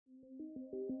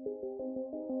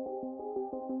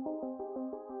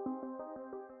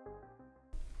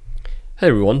Hey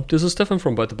everyone, this is Stefan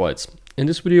from Byte the Bytes. In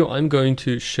this video I'm going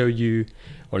to show you,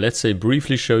 or let's say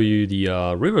briefly show you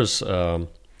the rivers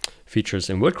features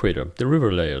in World Creator, the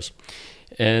river layers.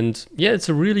 And yeah, it's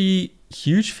a really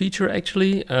huge feature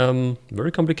actually,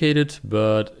 very complicated,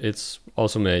 but it's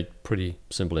also made pretty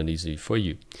simple and easy for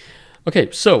you.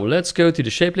 Okay, so let's go to the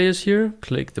shape layers here,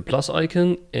 click the plus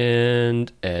icon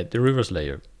and add the rivers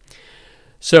layer.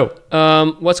 So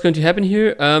what's going to happen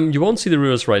here, you won't see the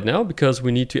rivers right now because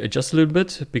we need to adjust a little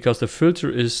bit because the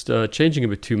filter is changing a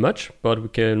bit too much, but we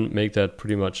can make that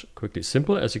pretty much quickly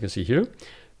simple, as you can see here.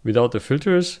 Without the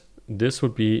filters, this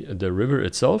would be the river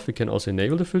itself. We can also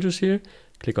enable the filters here,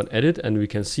 click on edit, and we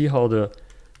can see how the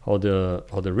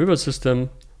river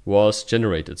system was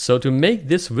generated. So to make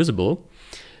this visible,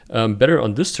 better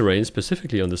on this terrain,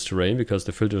 specifically on this terrain, because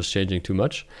the filter is changing too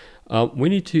much, we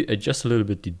need to adjust a little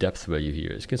bit the depth value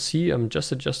here. As you can see, I'm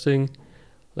just adjusting.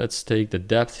 Let's take the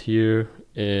depth here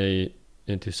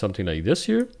into something like this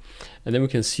here, and then we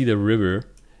can see the river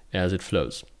as it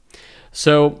flows.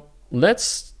 So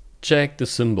let's check the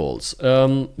symbols.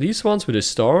 These ones with a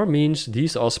star means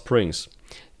these are springs,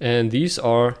 and these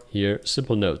are here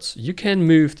simple nodes. You can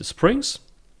move the springs,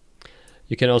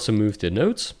 you can also move the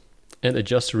nodes, and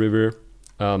adjust the river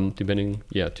depending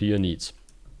to your needs.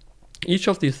 Each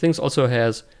of these things also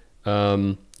has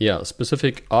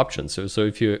specific options. So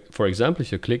if you, for example,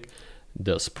 if you click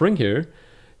the spring here,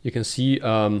 you can see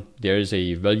there is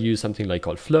a value, something like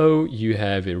called flow. You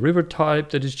have a river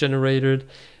type that is generated,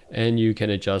 and you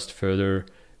can adjust further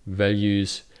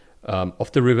values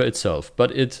of the river itself.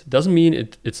 But it doesn't mean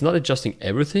it's not adjusting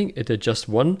everything. It adjusts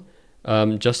one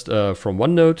from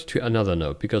one node to another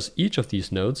node, because each of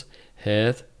these nodes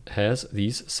has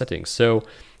these settings. So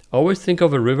always think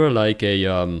of a river like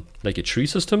a tree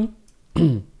system.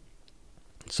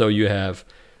 So you have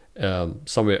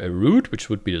somewhere a root, which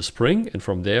would be the spring, and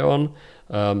from there on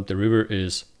the river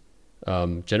is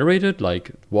generated,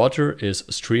 like water is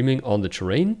streaming on the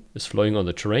terrain, is flowing on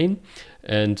the terrain,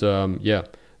 and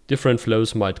different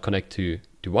flows might connect to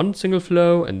one single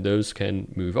flow, and those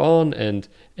can move on, and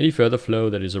any further flow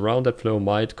that is around that flow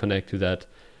might connect to that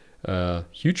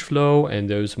huge flow, and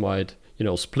those might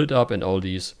split up and all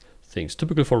these things,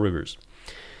 typical for rivers.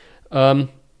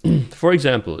 For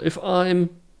example, if I'm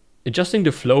adjusting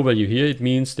the flow value here, it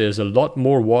means there's a lot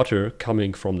more water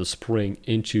coming from the spring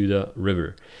into the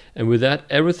river, and with that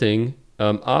everything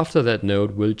after that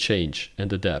node will change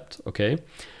and adapt. Okay,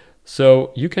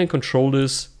 so you can control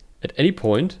this at any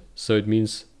point. So it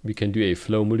means we can do a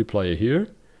flow multiplier here.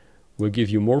 We'll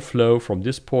give you more flow from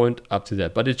this point up to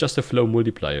that, but it's just a flow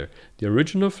multiplier. The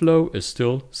original flow is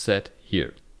still set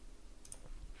here.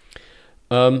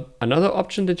 Another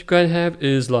option that you can have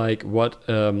is like about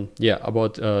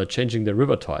changing the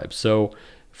river type. So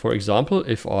for example,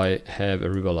 if I have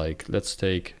a river like, let's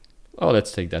take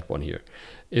that one here.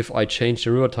 If I change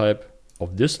the river type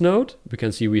of this node, we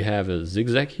can see we have a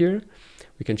zigzag here.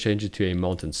 We can change it to a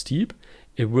mountain steep.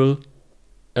 It will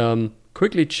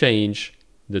quickly change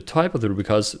the type of the river,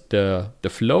 because the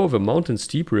flow of a mountain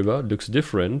steep river looks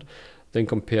different than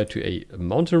compared to a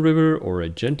mountain river or a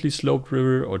gently sloped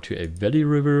river or to a valley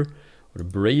river or a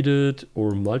braided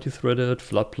or multi-threaded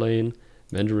floodplain,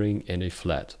 meandering, and a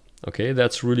flat. Okay,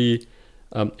 that's really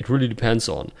it really depends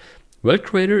on. World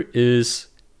Creator is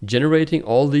generating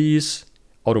all these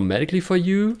automatically for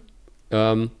you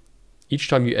each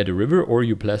time you add a river, or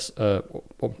you press the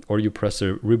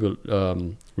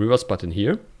rivers button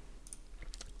here,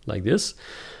 like this.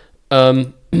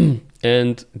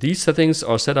 And these settings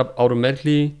are set up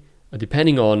automatically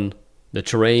depending on the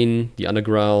terrain, the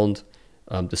underground,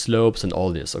 the slopes, and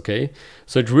all this. Okay,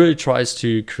 so it really tries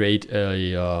to create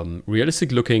a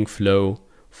realistic looking flow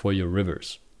for your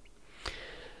rivers.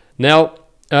 Now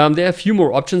there are a few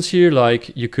more options here,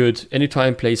 like you could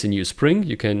anytime place a new spring.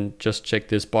 You can just check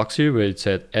this box here where it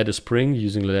said add a spring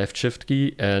using the left shift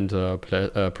key and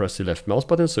press the left mouse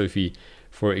button. So if we,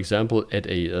 for example, add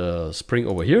a spring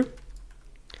over here,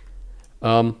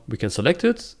 we can select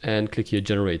it and click here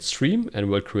generate stream, and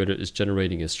World Creator is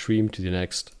generating a stream to the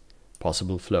next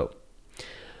possible flow.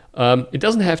 It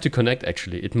doesn't have to connect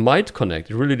actually. It might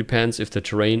connect. It really depends if the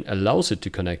terrain allows it to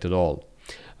connect at all.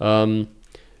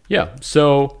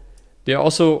 So there are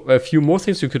also a few more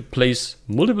things. You could place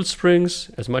multiple springs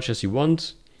as much as you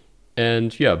want,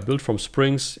 and build from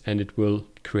springs, and it will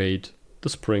create the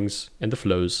springs and the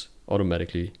flows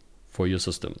automatically for your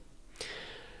system.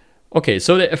 Okay,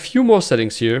 so there are a few more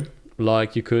settings here,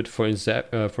 like you could, for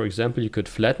example, you could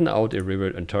flatten out a river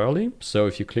entirely. So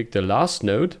if you click the last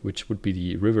node, which would be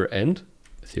the river end,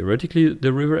 theoretically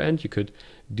the river end, you could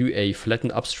do a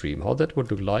flatten upstream. How that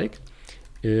would look like,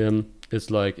 it's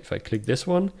like if I click this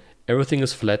one, everything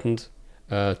is flattened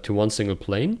to one single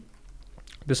plane.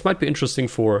 This might be interesting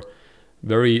for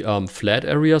very flat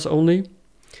areas only.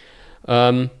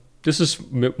 This is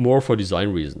more for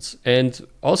design reasons. And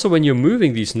also when you're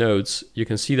moving these nodes, you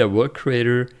can see that World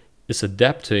Creator is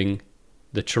adapting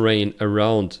the terrain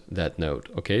around that node.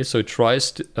 Okay, so it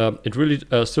tries to, it really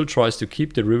still tries to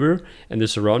keep the river and the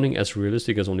surrounding as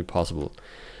realistic as only possible.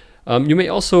 You may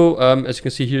also, as you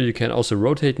can see here, you can also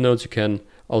rotate nodes. You can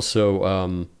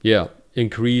also,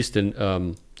 increase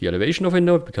the elevation of a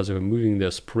node, because if we're moving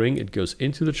the spring, it goes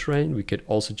into the terrain. We could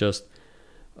also just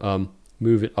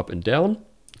move it up and down,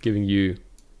 giving you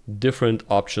different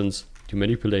options to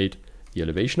manipulate the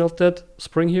elevation of that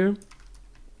spring here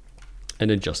and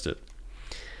adjust it.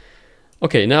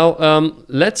 Okay, now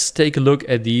let's take a look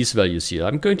at these values here.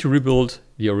 I'm going to rebuild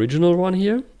the original one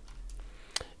here.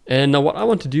 And now what I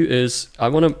want to do is I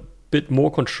want a bit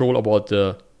more control about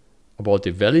the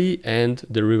valley and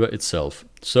the river itself.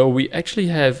 So we actually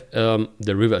have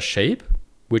the river shape,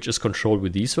 which is controlled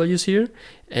with these values here,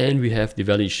 and we have the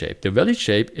valley shape. The valley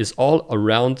shape is all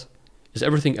around, is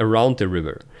everything around the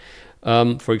river.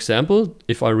 For example,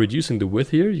 if I'm reducing the width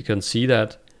here, you can see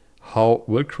that how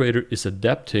World Creator is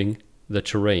adapting the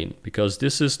terrain, because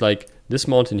this is like this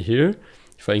mountain here.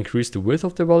 If I increase the width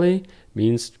of the valley,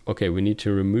 means, okay, we need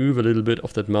to remove a little bit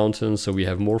of that mountain so we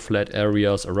have more flat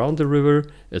areas around the river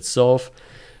itself.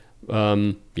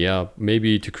 Yeah,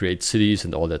 maybe to create cities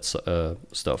and all that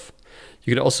stuff.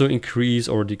 You can also increase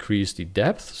or decrease the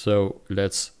depth. So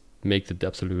let's make the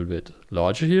depth a little bit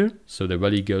larger here. So the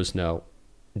valley goes now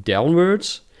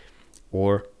downwards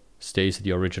or stays at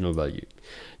the original value.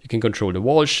 You can control the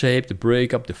wall shape, the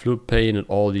breakup, the flood plane, and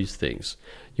all these things.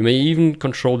 You may even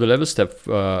control the level step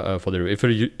for the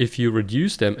river. If you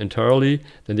reduce them entirely,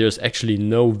 then there's actually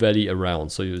no valley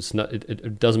around. So it's not,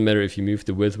 it doesn't matter if you move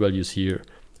the width values here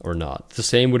or not. The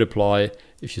same would apply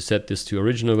if you set this to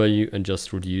original value and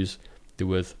just reduce the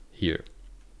width here.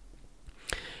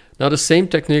 Now the same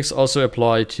techniques also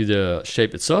apply to the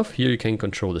shape itself. Here you can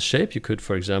control the shape. You could,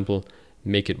 for example,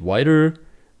 make it wider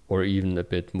or even a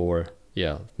bit more,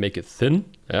 make it thin,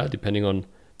 depending on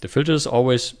the filters.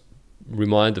 Always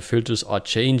remind the filters are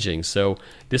changing. So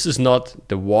this is not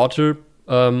the water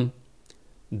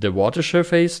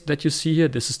surface that you see here.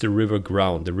 This is the river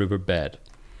ground, the river bed.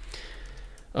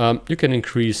 You can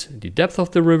increase the depth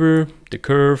of the river, the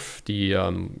curve, the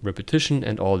repetition,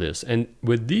 and all this. And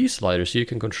with these sliders, you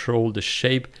can control the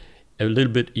shape a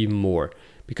little bit even more,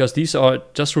 because these are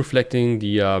just reflecting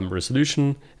the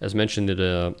resolution as mentioned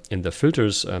in the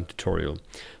filters tutorial.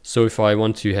 So if I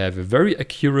want to have a very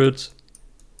accurate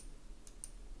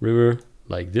river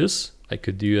like this, I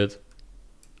could do it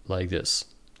like this.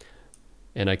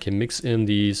 And I can mix in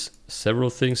these several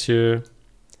things here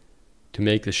to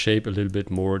make the shape a little bit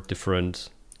more different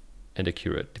and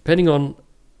accurate, depending on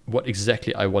what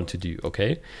exactly I want to do,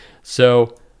 okay?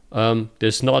 So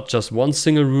there's not just one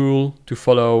single rule to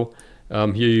follow.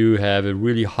 Here you have a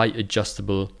really high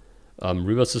adjustable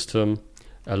river system,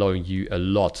 allowing you a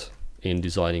lot in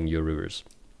designing your rivers.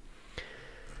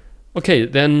 Okay,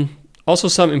 then also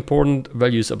some important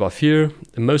values above here.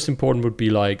 The most important would be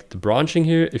like the branching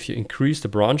here. If you increase the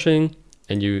branching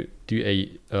and you do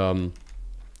a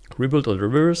rebuild of the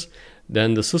rivers,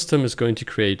 then the system is going to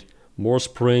create more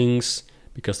springs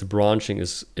because the branching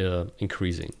is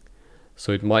increasing.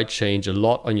 So it might change a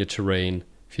lot on your terrain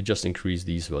if you just increase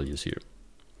these values here.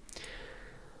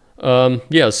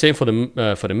 Same for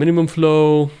the minimum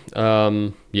flow.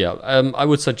 I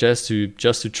would suggest to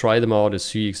try them out and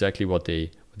see exactly what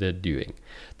they're doing.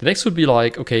 The next would be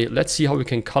like, okay, let's see how we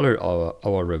can color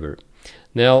our river.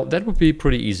 Now that would be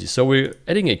pretty easy. So we're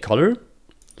adding a color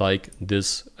like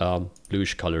this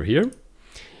bluish color here,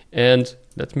 and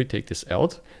let me take this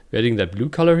out. We're adding that blue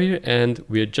color here, and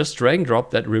we're just drag and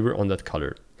drop that river on that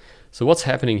color. So what's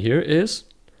happening here is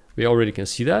we already can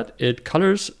see that it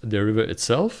colors the river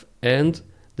itself and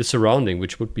the surrounding,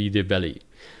 which would be the valley.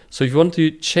 So if you want to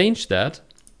change that,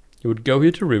 you would go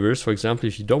here to rivers. For example,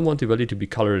 if you don't want the valley to be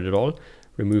colored at all,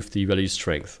 remove the valley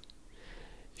strength.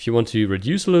 If you want to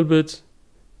reduce a little bit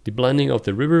the blending of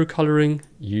the river coloring,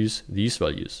 use these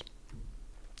values.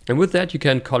 And with that, you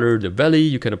can color the valley,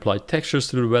 you can apply textures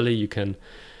to the valley, you can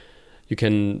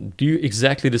do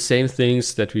exactly the same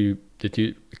things that you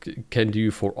can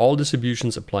do for all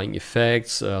distributions, applying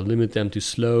effects, limit them to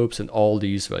slopes and all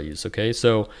these values, okay?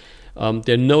 So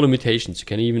there are no limitations. You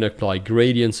can even apply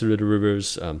gradients to the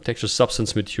rivers, texture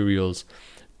substance materials,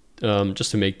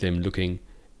 just to make them looking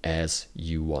as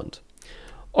you want.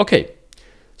 Okay,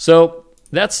 so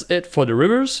that's it for the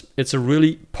rivers. It's a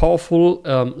really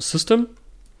powerful system,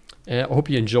 I hope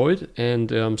you enjoyed,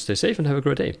 and stay safe and have a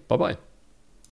great day. Bye bye.